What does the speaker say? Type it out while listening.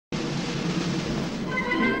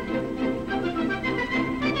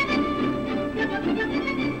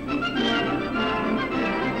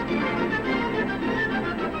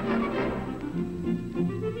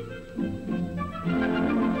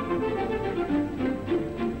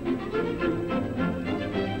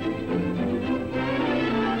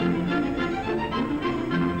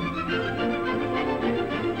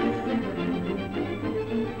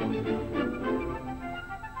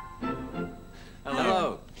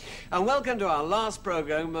and welcome to our last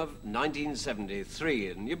programme of 1973,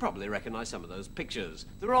 and you probably recognise some of those pictures.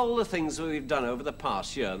 They're all the things that we've done over the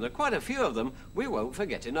past year, and there are quite a few of them we won't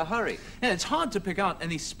forget in a hurry. Yeah, it's hard to pick out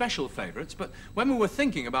any special favourites, but when we were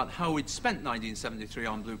thinking about how we'd spent 1973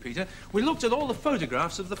 on Blue Peter, we looked at all the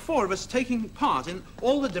photographs of the four of us taking part in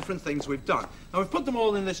all the different things we've done. Now, we've put them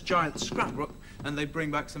all in this giant scrapbook, and they bring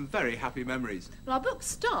back some very happy memories. Well, our book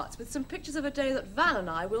starts with some pictures of a day that Val and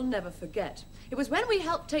I will never forget. It was when we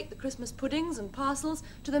helped take the Christmas puddings and parcels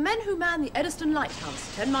to the men who man the Eddystone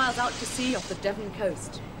Lighthouse, 10 miles out to sea off the Devon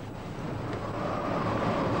coast.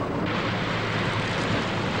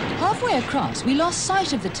 Halfway across, we lost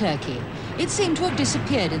sight of the turkey. It seemed to have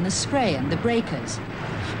disappeared in the spray and the breakers.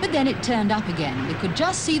 But then it turned up again, and we could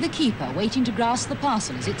just see the keeper waiting to grasp the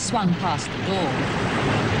parcel as it swung past the door.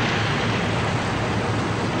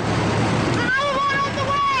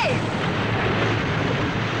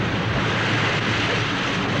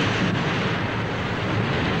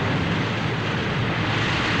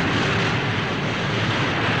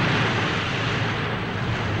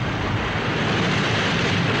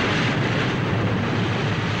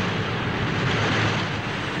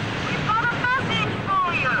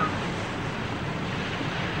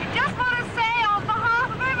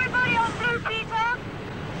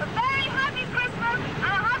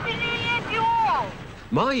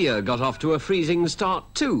 My year got off to a freezing start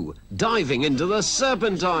too, diving into the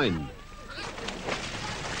Serpentine.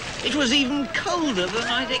 It was even colder than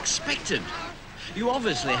I'd expected. You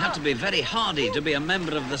obviously have to be very hardy to be a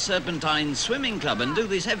member of the Serpentine Swimming Club and do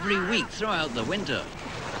this every week throughout the winter.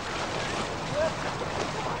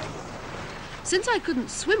 Since I couldn't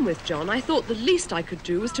swim with John, I thought the least I could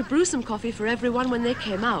do was to brew some coffee for everyone when they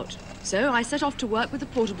came out. So I set off to work with a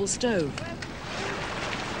portable stove.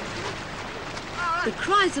 The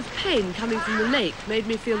cries of pain coming from the lake made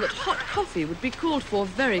me feel that hot coffee would be called for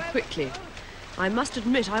very quickly. I must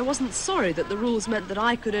admit I wasn't sorry that the rules meant that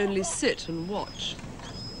I could only sit and watch.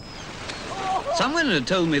 Someone had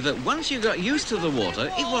told me that once you got used to the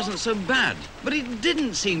water, it wasn't so bad, but it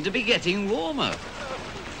didn't seem to be getting warmer.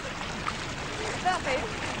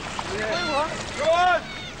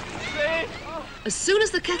 As soon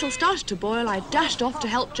as the kettle started to boil, I dashed off to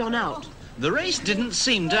help John out. The race didn't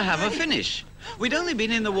seem to have a finish. We'd only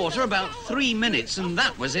been in the water about 3 minutes, and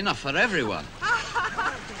that was enough for everyone.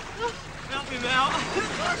 Help me out.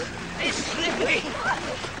 It's slippery.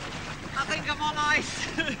 I think I'm on ice.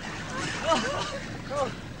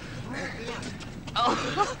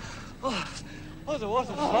 Oh, the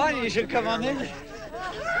water's fine. You should come on in.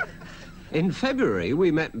 In February,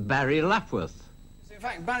 we met Barry Lapworth. In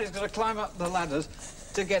fact, Barry's got to climb up the ladders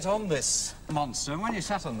to get on this monster. And when you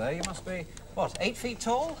sat on there, you must be, what, 8 feet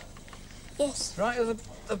tall? Yes. Right, are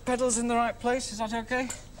the pedals in the right place? Is that OK?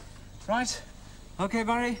 Right. OK,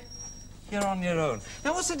 Barry? You're on your own.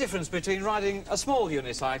 Now, what's the difference between riding a small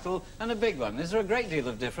unicycle and a big one? Is there a great deal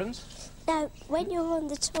of difference? No, when you're on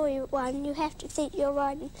the toy one, you have to think you're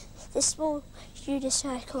riding the small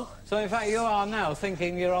unicycle. So, in fact, you are now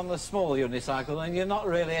thinking you're on the small unicycle and you're not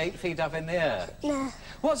really 8 feet up in the air? No.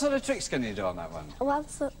 What sort of tricks can you do on that one? A 1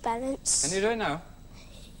 foot balance. Can you do it now?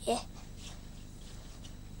 Yeah.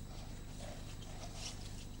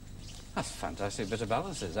 That's a fantastic bit of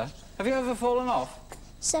balance, is that? Have you ever fallen off?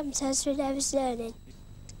 Sometimes when I was learning.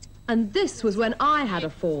 And this was when I had a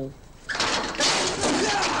fall.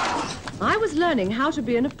 I was learning how to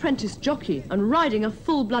be an apprentice jockey and riding a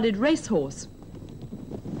full-blooded racehorse.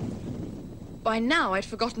 By now, I'd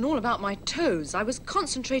forgotten all about my toes. I was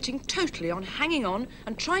concentrating totally on hanging on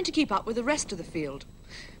and trying to keep up with the rest of the field.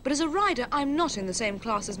 But as a rider, I'm not in the same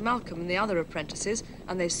class as Malcolm and the other apprentices,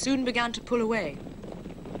 and they soon began to pull away.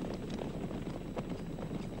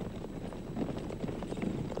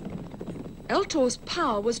 Eltor's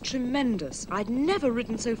power was tremendous. I'd never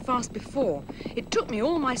ridden so fast before. It took me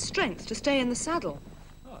all my strength to stay in the saddle.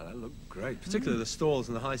 Oh, that looked great, particularly the stalls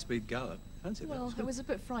and the high-speed gallop. Fancy that. Well, it was a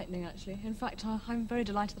bit frightening, actually. In fact, I'm very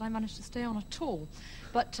delighted that I managed to stay on at all.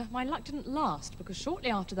 But my luck didn't last, because shortly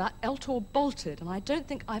after that, Eltor bolted, and I don't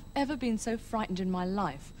think I've ever been so frightened in my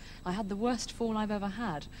life. I had the worst fall I've ever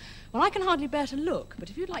had. Well, I can hardly bear to look, but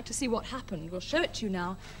if you'd like to see what happened, we'll show it to you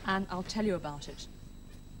now, and I'll tell you about it.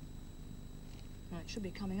 Right, it should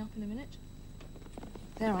be coming up in a minute.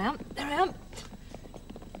 There I am. There I am.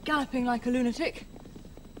 Galloping like a lunatic.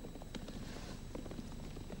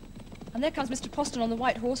 And there comes Mr. Poston on the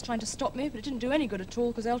white horse trying to stop me, but it didn't do any good at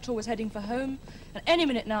all because Eltor was heading for home. And any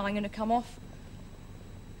minute now I'm going to come off.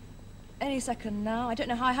 Any second now. I don't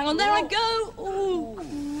know how I hang on. There I go!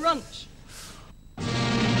 Ooh, crunch.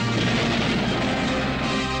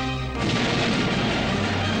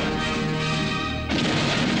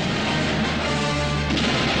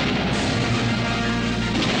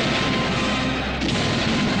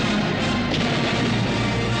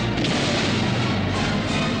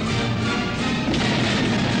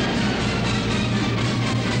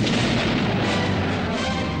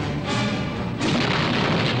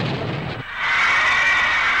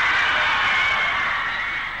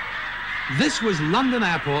 This was London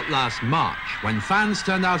Airport last March, when fans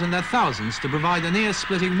turned out in their thousands to provide an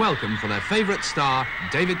ear-splitting welcome for their favourite star,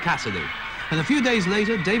 David Cassidy. And a few days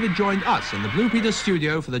later, David joined us in the Blue Peter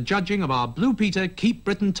studio for the judging of our Blue Peter Keep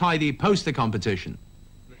Britain Tidy poster competition.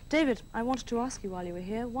 David, I wanted to ask you while you were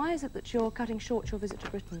here, why is it that you're cutting short your visit to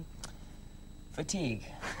Britain? Fatigue.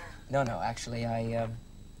 No, actually, I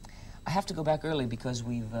have to go back early because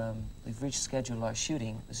we've reached schedule our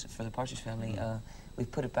shooting for the Partridge Family. We've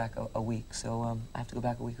put it back a week, so I have to go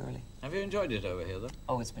back a week early. Have you enjoyed it over here, though?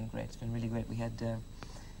 Oh, it's been great. It's been really great. We had,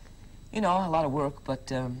 you know, a lot of work, but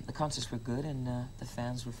the concerts were good and the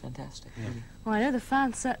fans were fantastic. Yeah. Really. Well, I know the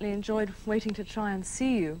fans certainly enjoyed waiting to try and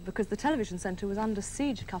see you because the television centre was under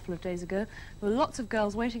siege a couple of days ago. There were lots of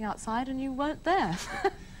girls waiting outside and you weren't there.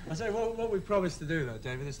 I say, what we promised to do, though,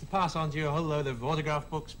 David, is to pass on to you a whole load of autograph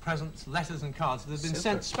books, presents, letters and cards that have been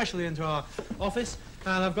sent specially into our office,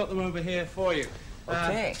 and I've got them over here for you.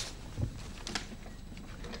 Okay.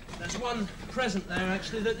 There's one present there,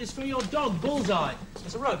 actually, that is for your dog, Bullseye.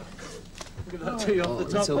 It's a rug. I'll give that to you off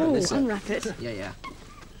the top. Unwrap it. Yeah.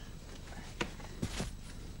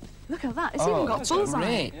 Look at that. It's even got Bullseye.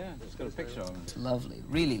 Great. Yeah, it's got a picture on it. It's lovely.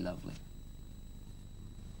 Really lovely.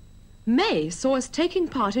 May saw us taking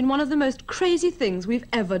part in one of the most crazy things we've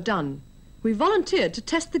ever done. We volunteered to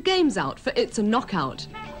test the games out for It's a Knockout.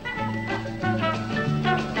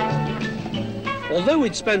 Although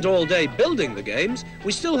we'd spent all day building the games,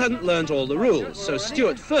 we still hadn't learnt all the rules, so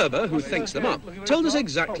Stuart Ferber, who thinks them up, told us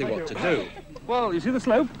exactly what to do. Well, you see the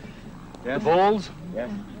slope? Yeah. The balls? Yeah.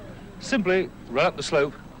 Simply run up the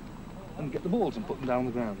slope and get the balls and put them down on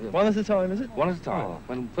the ground. Yeah. One at a time, is it? One at a time.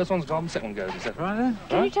 When the first one's gone, the second one goes, etc. Right then.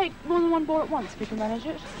 Can you take more than one ball at once if you can manage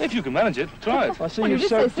it? If you can manage it, try it. I see you've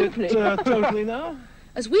soaked it totally now.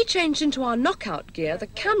 As we changed into our knockout gear, the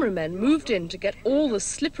cameramen moved in to get all the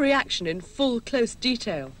slippery action in full close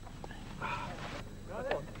detail.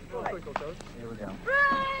 Here we go.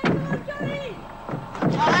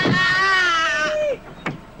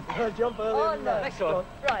 Jump earlier than that. Next one.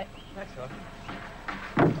 Right. Next one.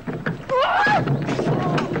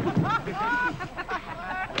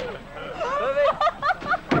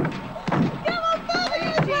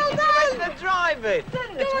 Drive it.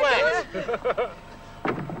 It's wet.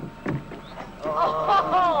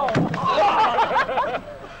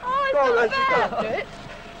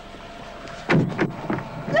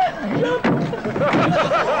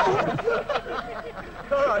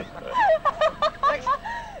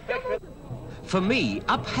 For me,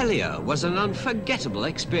 Up Hellier was an unforgettable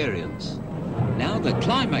experience. Now the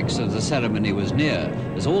climax of the ceremony was near,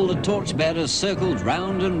 as all the torchbearers circled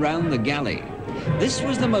round and round the galley. This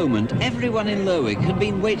was the moment everyone in Lerwick had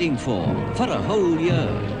been waiting for a whole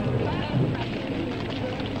year.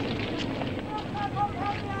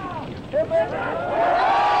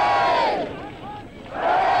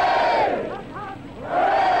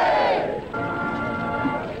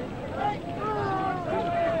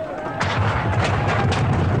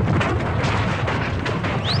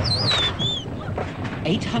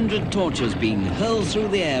 Torches being hurled through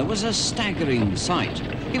the air was a staggering sight.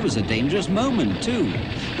 It was a dangerous moment too,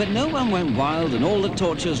 but no one went wild and all the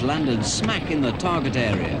torches landed smack in the target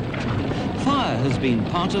area. Fire has been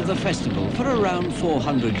part of the festival for around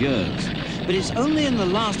 400 years, but it's only in the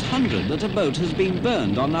last 100 that a boat has been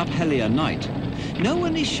burned on Up Hellier night. No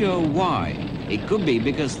one is sure why. It could be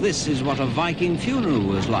because this is what a Viking funeral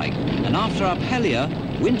was like, and after Up Hellier,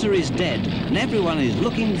 winter is dead and everyone is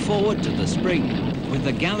looking forward to the spring. With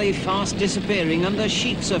the galley fast disappearing under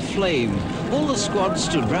sheets of flame, all the squad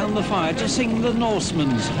stood round the fire to sing the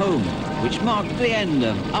Norseman's Home, which marked the end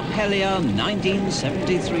of Up Hellier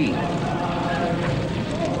 1973.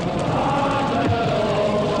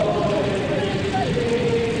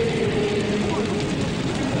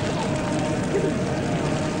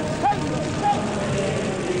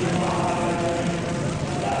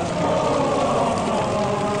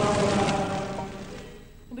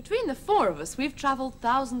 We've travelled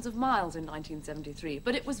thousands of miles in 1973,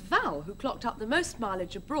 but it was Val who clocked up the most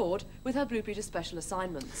mileage abroad with her Blue Peter special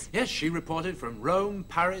assignments. Yes, she reported from Rome,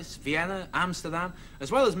 Paris, Vienna, Amsterdam,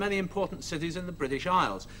 as well as many important cities in the British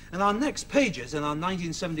Isles. And our next pages in our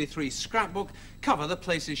 1973 scrapbook cover the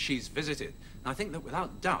places she's visited. And I think that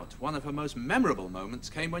without doubt, one of her most memorable moments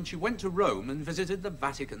came when she went to Rome and visited the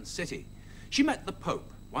Vatican City. She met the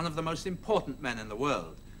Pope, one of the most important men in the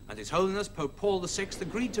world. And His Holiness Pope Paul VI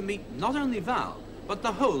agreed to meet not only Val, but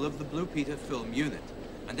the whole of the Blue Peter film unit.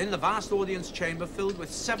 And in the vast audience chamber filled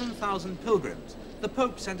with 7,000 pilgrims, the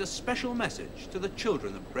Pope sent a special message to the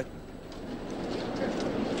children of Britain.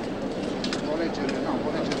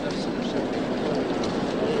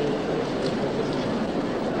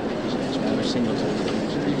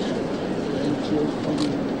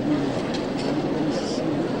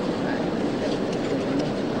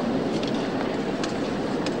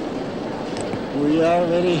 We are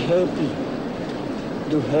very happy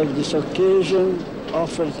to have this occasion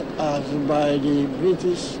offered us by the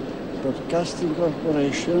British Broadcasting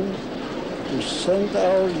Corporation to send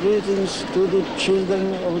our greetings to the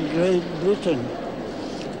children of Great Britain.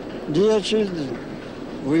 Dear children,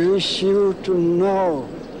 we wish you to know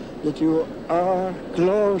that you are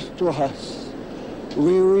close to us.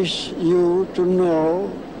 We wish you to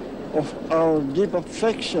know of our deep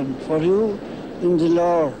affection for you in the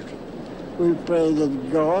Lord. We pray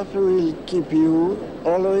that God will keep you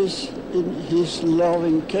always in his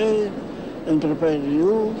loving care and prepare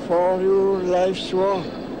you for your life's work.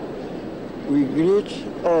 We greet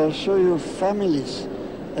also your families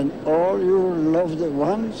and all your loved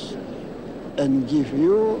ones and give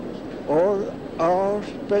you all our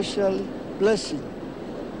special blessing.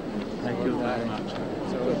 Thank you very much.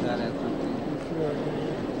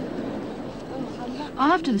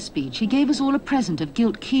 After the speech, he gave us all a present of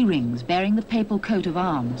gilt key rings bearing the papal coat of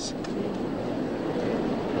arms.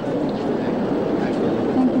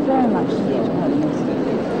 Thank you very much indeed for having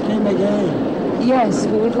us. Came again. Yes,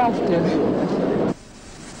 we would love to.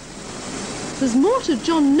 There's more to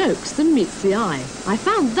John Noakes than meets the eye. I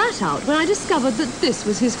found that out when I discovered that this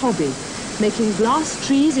was his hobby, making glass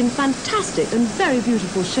trees in fantastic and very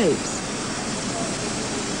beautiful shapes.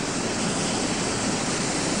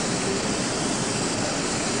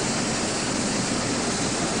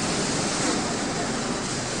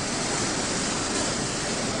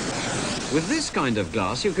 With this kind of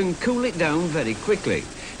glass, you can cool it down very quickly.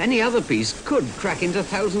 Any other piece could crack into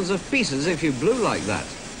thousands of pieces if you blew like that.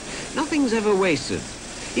 Nothing's ever wasted.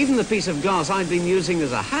 Even the piece of glass I'd been using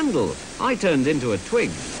as a handle, I turned into a twig.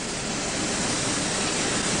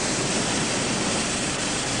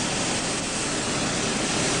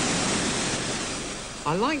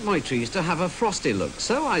 I like my trees to have a frosty look,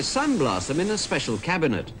 so I sandblast them in a special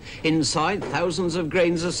cabinet. Inside, thousands of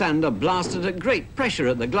grains of sand are blasted at great pressure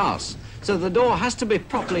at the glass, so the door has to be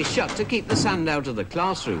properly shut to keep the sand out of the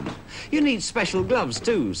classroom. You need special gloves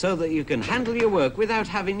too, so that you can handle your work without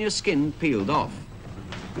having your skin peeled off.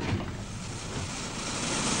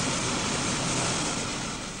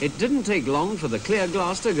 It didn't take long for the clear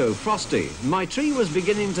glass to go frosty. My tree was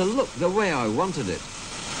beginning to look the way I wanted it.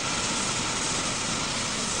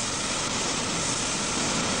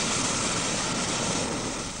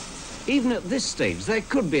 Even at this stage, there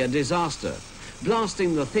could be a disaster.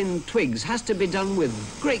 Blasting the thin twigs has to be done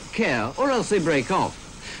with great care, or else they break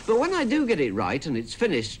off. But when I do get it right and it's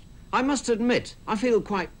finished, I must admit, I feel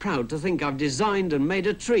quite proud to think I've designed and made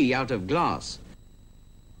a tree out of glass.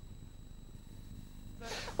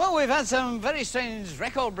 Well, we've had some very strange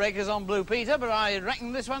record breakers on Blue Peter, but I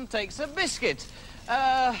reckon this one takes a biscuit.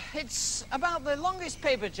 It's about the longest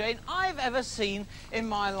paper chain I've ever seen in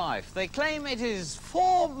my life. They claim it is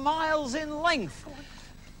 4 miles in length.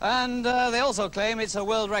 And they also claim it's a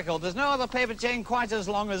world record. There's no other paper chain quite as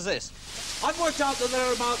long as this. I've worked out that there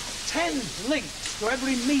are about 10 links to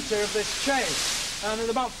every metre of this chain. And it's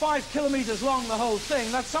about 5 kilometres long, the whole thing.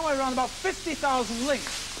 That's somewhere around about 50,000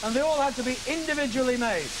 links. And they all had to be individually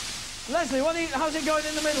made. Leslie, how's it going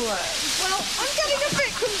in the middle there? Well, I'm getting a bit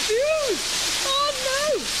confused. Oh,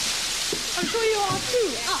 no. I'm sure you are too.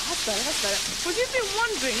 Ah, that's better, that's better. Well, you've been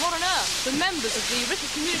wondering what on earth the members of the Ritter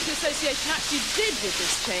Community Association actually did with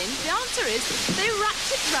this chain. The answer is they wrapped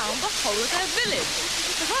it round the whole of their village.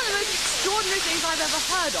 It's one of the most extraordinary things I've ever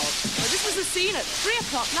heard of. Well, this was the scene at 3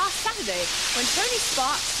 o'clock last Saturday when Tony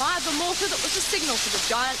Sparks fired the mortar that was the signal for the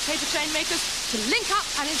giant paper chain makers to link up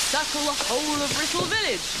and encircle the whole of Rittle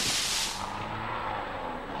village.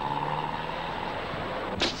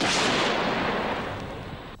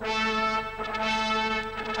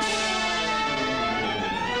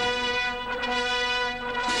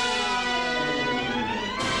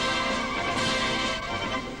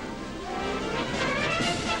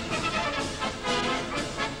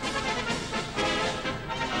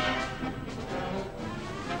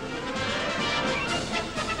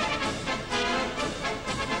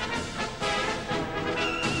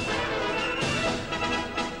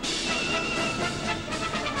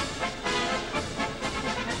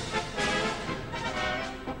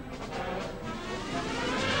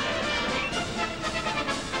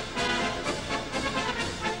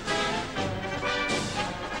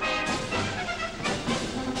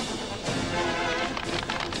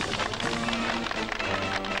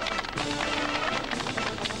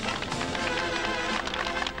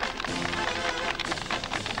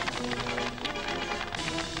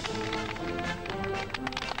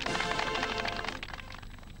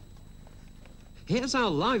 Here's our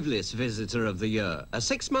liveliest visitor of the year, a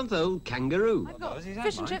 6-month-old kangaroo. I've got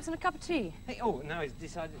fish and chips and a cup of tea. Hey, oh, now he's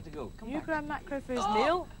decided to go. Come You back. grab Macro for his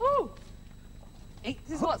meal. Ooh! This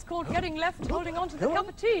is what's called getting left holding on to the cup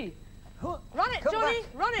of tea. Run it, Johnny!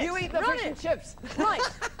 Run it! You eat the Run fish it. and chips. Right.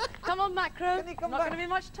 Come on, Macro. Can you come Not back? going to be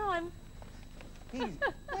much time.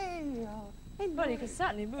 Well, you can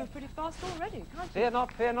certainly move pretty fast already, can't you? Fear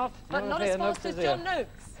not, fear not. But No not fear, as no fast as fear. John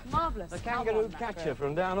Noakes. Marvellous. The Come kangaroo on, Macro. catcher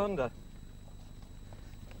from down under.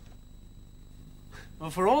 Well,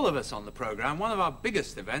 for all of us on the programme, one of our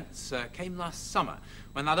biggest events came last summer,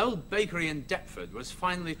 when that old bakery in Deptford was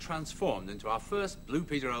finally transformed into our first Blue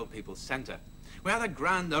Peter Old People's Centre. We had a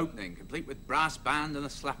grand opening, complete with brass band and a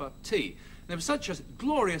slap-up tea. And it was such a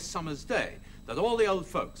glorious summer's day that all the old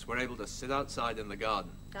folks were able to sit outside in the garden.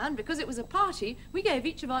 And because it was a party, we gave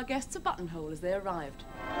each of our guests a buttonhole as they arrived.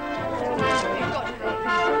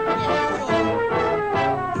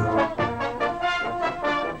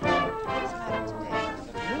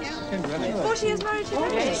 Congratulations. 40 years married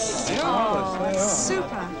today. Yes. Super.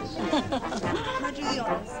 Can I do the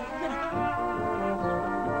honours?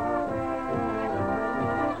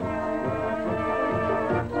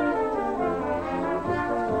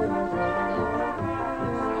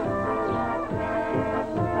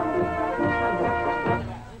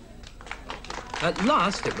 At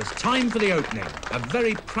last, it was time for the opening, a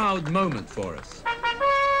very proud moment for us.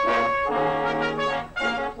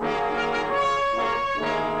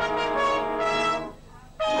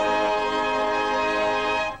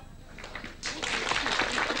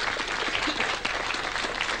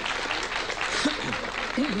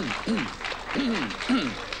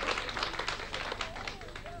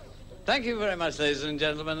 Thank you very much, ladies and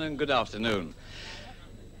gentlemen, and good afternoon.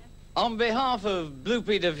 On behalf of Blue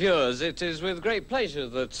Peter viewers, it is with great pleasure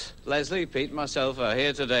that Leslie, Pete, and myself are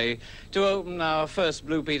here today to open our first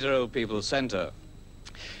Blue Peter Old People's Centre.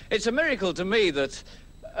 It's a miracle to me that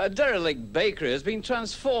a derelict bakery has been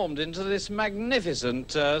transformed into this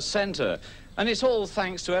magnificent centre, and it's all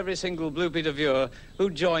thanks to every single Blue Peter viewer who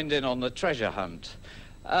joined in on the treasure hunt.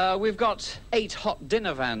 We've got 8 hot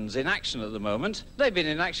dinner vans in action at the moment. They've been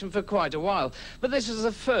in action for quite a while, but this is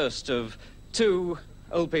the first of 2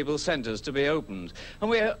 Old People's Centres to be opened.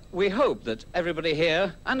 And we hope that everybody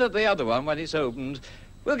here and at the other one, when it's opened,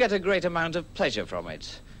 will get a great amount of pleasure from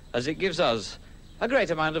it, as it gives us a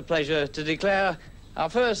great amount of pleasure to declare our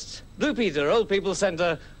first Blue Peter Old People's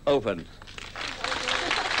Centre open.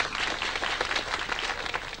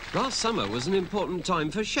 Last summer was an important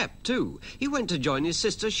time for Shep, too. He went to join his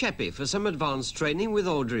sister Sheppy for some advanced training with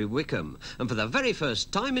Audrey Wickham. And for the very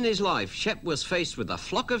first time in his life, Shep was faced with a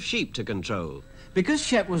flock of sheep to control. Because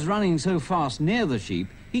Shep was running so fast near the sheep,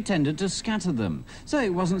 he tended to scatter them, so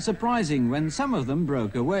it wasn't surprising when some of them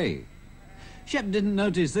broke away. Shep didn't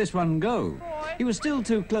notice this one go. He was still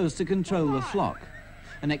too close to control the flock.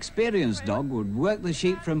 An experienced dog would work the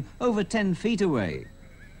sheep from over 10 feet away.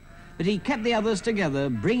 But he kept the others together,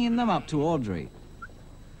 bringing them up to Audrey.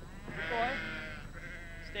 Boy.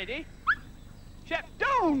 Steady. Shep,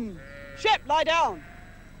 down! Shep, lie down!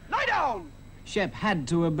 Lie down! Shep had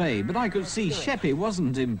to obey, but I could see Sheppy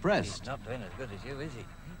wasn't impressed. He's not doing as good as you, is he?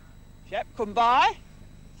 Shep, come by.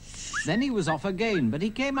 Then he was off again, but he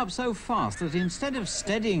came up so fast that instead of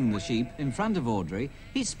steadying the sheep in front of Audrey,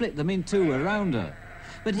 he split them in 2 around her.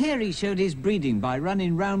 But here he showed his breeding by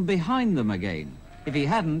running round behind them again. If he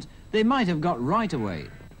hadn't, they might have got right away.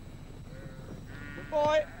 Good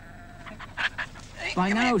boy.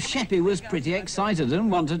 By now, Sheppy was pretty excited and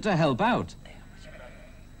wanted to help out.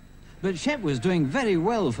 But Shep was doing very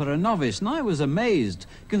well for a novice, and I was amazed,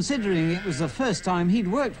 considering it was the first time he'd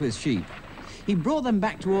worked with sheep. He brought them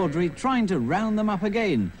back to Audrey, trying to round them up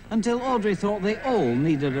again, until Audrey thought they all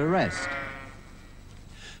needed a rest.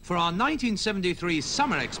 For our 1973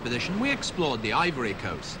 summer expedition, we explored the Ivory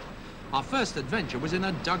Coast. Our first adventure was in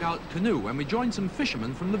a dugout canoe when we joined some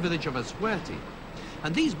fishermen from the village of Aswerti.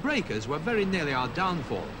 And these breakers were very nearly our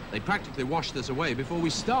downfall. They practically washed us away before we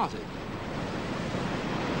started.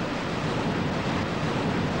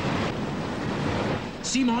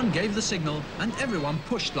 Simon gave the signal and everyone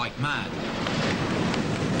pushed like mad.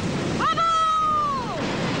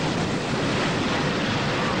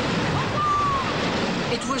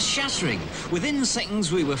 It was shattering. Within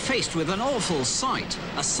seconds, we were faced with an awful sight.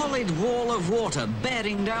 A solid wall of water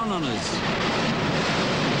bearing down on us.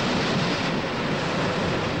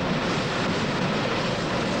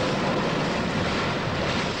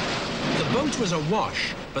 The boat was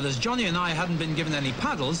awash, but as Johnny and I hadn't been given any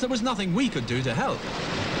paddles, there was nothing we could do to help.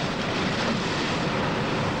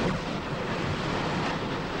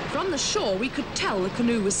 From the shore, we could tell the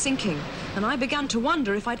canoe was sinking, and I began to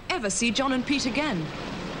wonder if I'd ever see John and Pete again.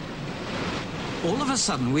 All of a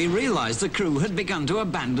sudden, we realised the crew had begun to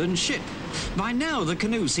abandon ship. By now, the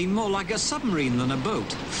canoe seemed more like a submarine than a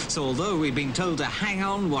boat. So although we'd been told to hang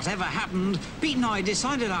on whatever happened, Pete and I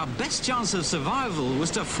decided our best chance of survival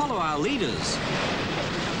was to follow our leaders.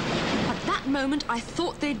 At that moment, I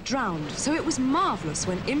thought they'd drowned, so it was marvellous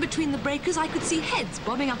when in between the breakers I could see heads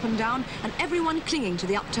bobbing up and down and everyone clinging to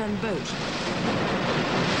the upturned boat.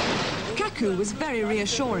 Kaku was very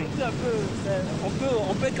reassuring.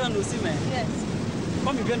 On peut craindre aussi, mais Yes.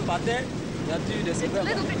 comme ils viennent par terre, il y a du It's a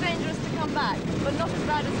little bit dangerous to come back, but not as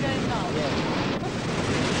bad as going down.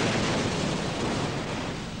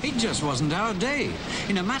 It just wasn't our day.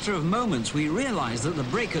 In a matter of moments, we realised that the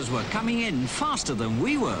breakers were coming in faster than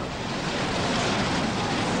we were.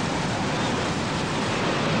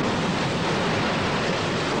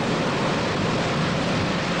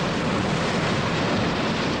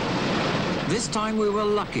 This time we were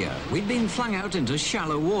luckier. We'd been flung out into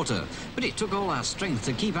shallow water, but it took all our strength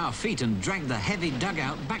to keep our feet and drag the heavy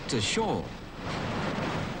dugout back to shore.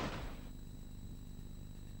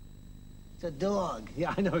 It's a dog.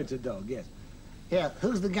 Yeah, I know it's a dog, yes. Yeah,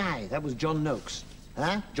 who's the guy? That was John Noakes.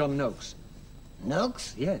 Huh? John Noakes.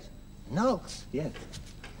 Noakes? Yes. Noakes? Yes.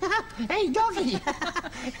 Hey, doggy!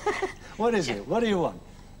 What is it? What do you want?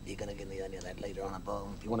 You're gonna give me any of that later on a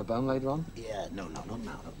bone? You want a bone later on? Yeah, no, not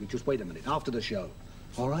now. You just wait a minute, after the show.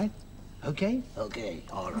 All right? Okay? Okay,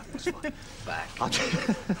 all right, that's fine. Back.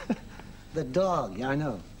 The dog. Yeah, I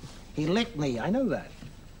know. He licked me. I know that.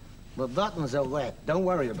 The buttons are wet. Don't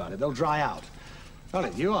worry about it. They'll dry out. Ollie,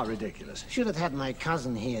 you are ridiculous. Should have had my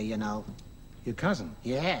cousin here, you know. Your cousin?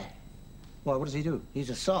 Yeah. Why, what does he do? He's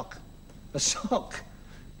a sock. A sock?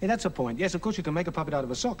 Hey, that's a point. Yes, of course you can make a puppet out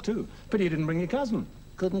of a sock, too. Pity you didn't bring your cousin.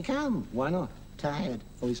 Couldn't come. Why not? Tired.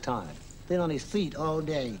 Oh, he's tired. Been on his feet all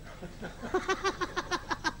day.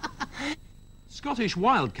 Scottish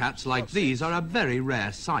wildcats like these are a very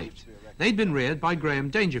rare sight. They'd been reared by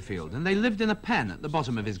Graham Dangerfield, and they lived in a pen at the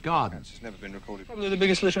bottom of his garden. It's never been recorded. Probably the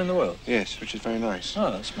biggest litter in the world. Yes, which is very nice.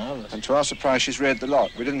 Oh, that's marvellous. And to our surprise, she's reared the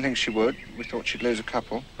lot. We didn't think she would. We thought she'd lose a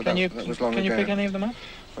couple, but that was long ago. Can you pick any of them up?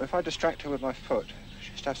 Well, if I distract her with my foot,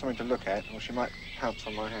 she'd have something to look at, or she might pounce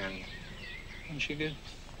on my hand. And she'd be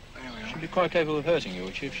quite capable of hurting you,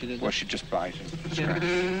 would she, if she did that? Well, she'd just bite and scratch.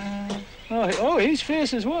 Oh, he's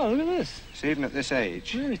fierce as well. Look at this. So even at this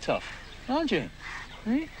age... Really tough, aren't you?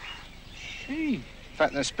 Eh? Gee. In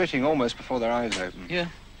fact, they're spitting almost before their eyes open. Yeah,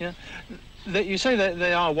 yeah. You say that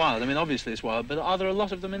they are wild. I mean, obviously it's wild, but are there a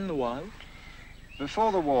lot of them in the wild?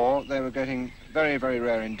 Before the war, they were getting very, very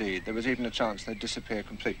rare indeed. There was even a chance they'd disappear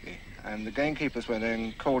completely. And the gamekeepers were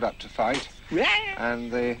then called up to fight,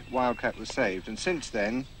 and the wildcat was saved. And since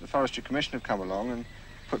then, the Forestry Commission have come along and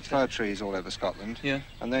put fir trees all over Scotland,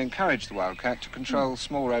 and they encouraged the wildcat to control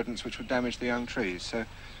small rodents which would damage the young trees. So,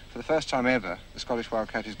 for the first time ever, the Scottish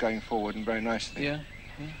wildcat is going forward and very nicely. Yeah.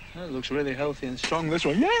 That looks really healthy and strong, this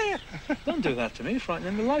one. Yeah! Don't do that to me, you're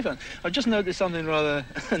frightening the life out. I've just noticed something rather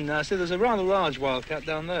nasty. There's a rather large wildcat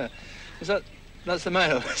down there. That's the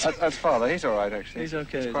male? That's father. He's all right, actually. He's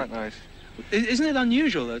okay. It's quite nice. Isn't it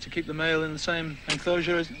unusual, though, to keep the male in the same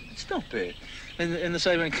enclosure as... Stop it. In the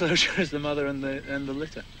same enclosure as the mother and the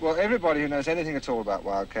litter? Well, everybody who knows anything at all about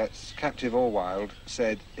wildcats, captive or wild,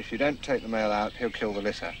 said if you don't take the male out, he'll kill the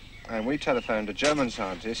litter. And we telephoned a German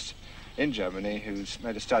scientist in Germany who's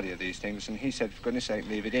made a study of these things, and he said, for goodness sake,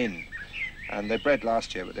 leave it in. And they bred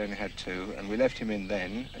last year, but they only had 2, and we left him in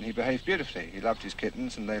then, and he behaved beautifully. He loved his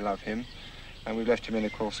kittens, and they love him. And we left him in,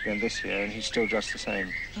 of course, again this year, and he's still just the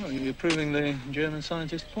same. Oh, you're proving the German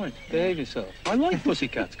scientist's point. Behave yourself. I like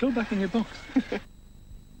pussycats. Go back in your box.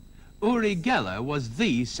 Uri Geller was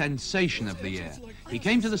the sensation of the year. He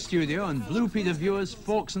came to the studio and Blue Peter viewers'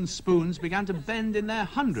 forks and spoons began to bend in their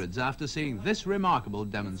hundreds after seeing this remarkable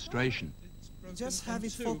demonstration. Just have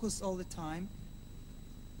it focused all the time.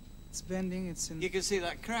 It's bending, it's in... You can see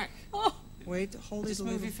that crack. Oh! Wait, hold it Just a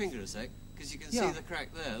move little. your finger a sec, because you can see the crack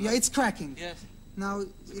there. Yeah, it's cracking. Yes. Now,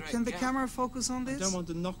 can the camera focus on this? I don't want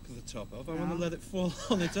to knock the top off. I want to let it fall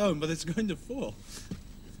on its own, but it's going to fall.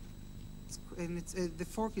 And the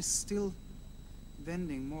fork is still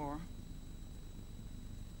bending more.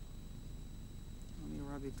 Let me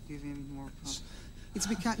rub it, give him more power.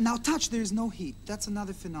 It's now touch, there is no heat. That's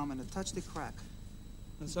another phenomenon. Touch the crack.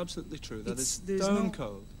 That's absolutely true. That is stone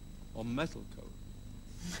cold or metal cold.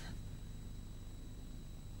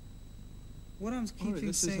 What I'm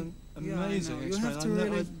keeping saying... This is an amazing you have to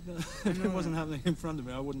really... If it wasn't happening in front of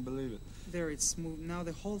me, I wouldn't believe it. There, it's moved. Now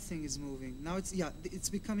the whole thing is moving. Now it's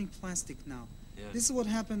becoming plastic now. Yeah. This is what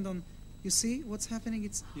happened on You see what's happening?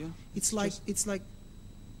 It's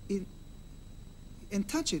and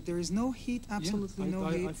touch it. There is no heat, absolutely no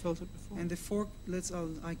heat. I felt it before. And the fork,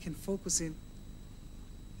 I can focus in.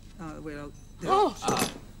 Well,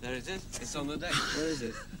 there it is. It's on the deck. Where is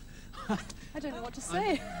it? I don't know what to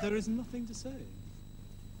say. There is nothing to say.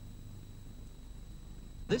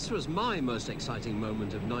 This was my most exciting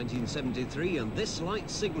moment of 1973, and this light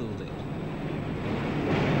signalled it.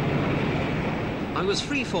 I was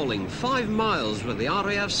free-falling 5 miles with the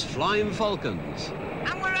RAF's Flying Falcons.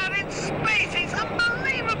 And we're out in space! It's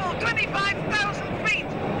unbelievable! 25,000 feet!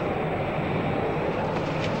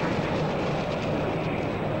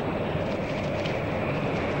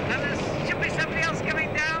 And there should be somebody else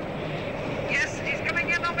coming down. Yes, he's coming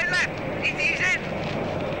in on my left. He's in.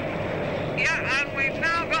 Yeah, and we've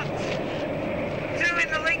now got 2 in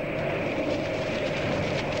the link.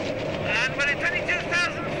 And we're at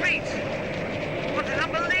 22,000 feet. What an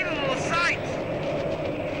unbelievable sight.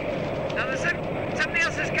 Now there's somebody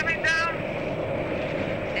else is coming down.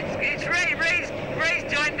 It's Ray. Ray's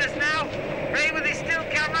joined us now. Ray with his still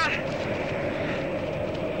camera.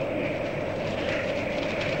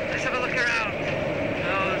 Let's have a look around.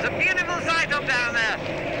 Oh, there's a beautiful sight up down there.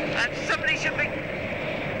 And somebody should be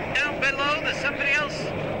down below. There's somebody else.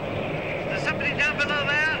 There's somebody down below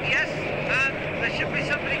there. Yes. And there should be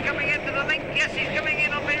somebody coming into the link. Yes, he's coming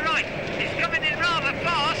in on my right. He's coming in rather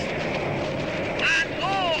fast. And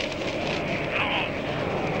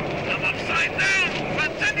I'm upside down.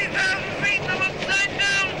 About 20,000 feet, I'm upside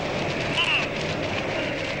down. Oh,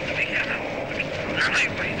 let me get out.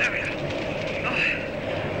 Right, wait, there we are. Oh.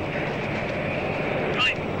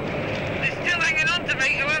 Right, they're still hanging on to me.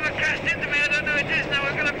 Whoever crashed into me, I don't know who it is now.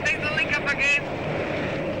 We're going to pick the link up again.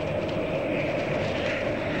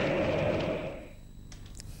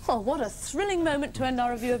 Oh, what a thrilling moment to end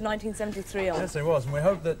our review of 1973 on. Yes, it was, and we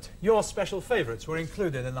hope that your special favourites were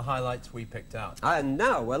included in the highlights we picked out. And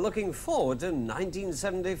now we're looking forward to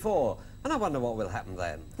 1974, and I wonder what will happen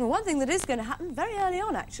then. Well, one thing that is going to happen very early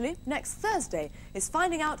on, actually, next Thursday, is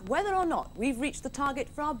finding out whether or not we've reached the target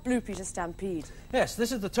for our Blue Peter Stampede. Yes,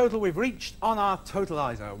 this is the total we've reached on our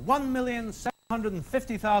totalizer.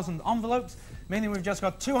 1,750,000 envelopes, meaning we've just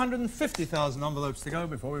got 250,000 envelopes to go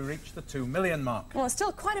before we reach the 2 million mark. Well, there's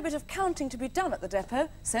still quite a bit of counting to be done at the depot,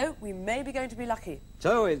 so we may be going to be lucky.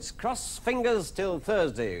 So it's cross fingers till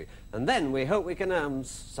Thursday, and then we hope we can announce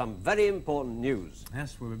some very important news.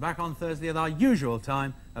 Yes, we'll be back on Thursday at our usual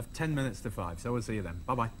time of 10 minutes to 5, so we'll see you then.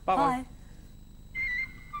 Bye-bye. Bye-bye.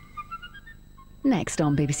 Next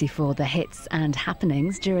on BBC4, the hits and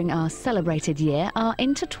happenings during our celebrated year are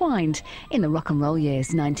intertwined in the rock and roll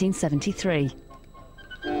years 1973.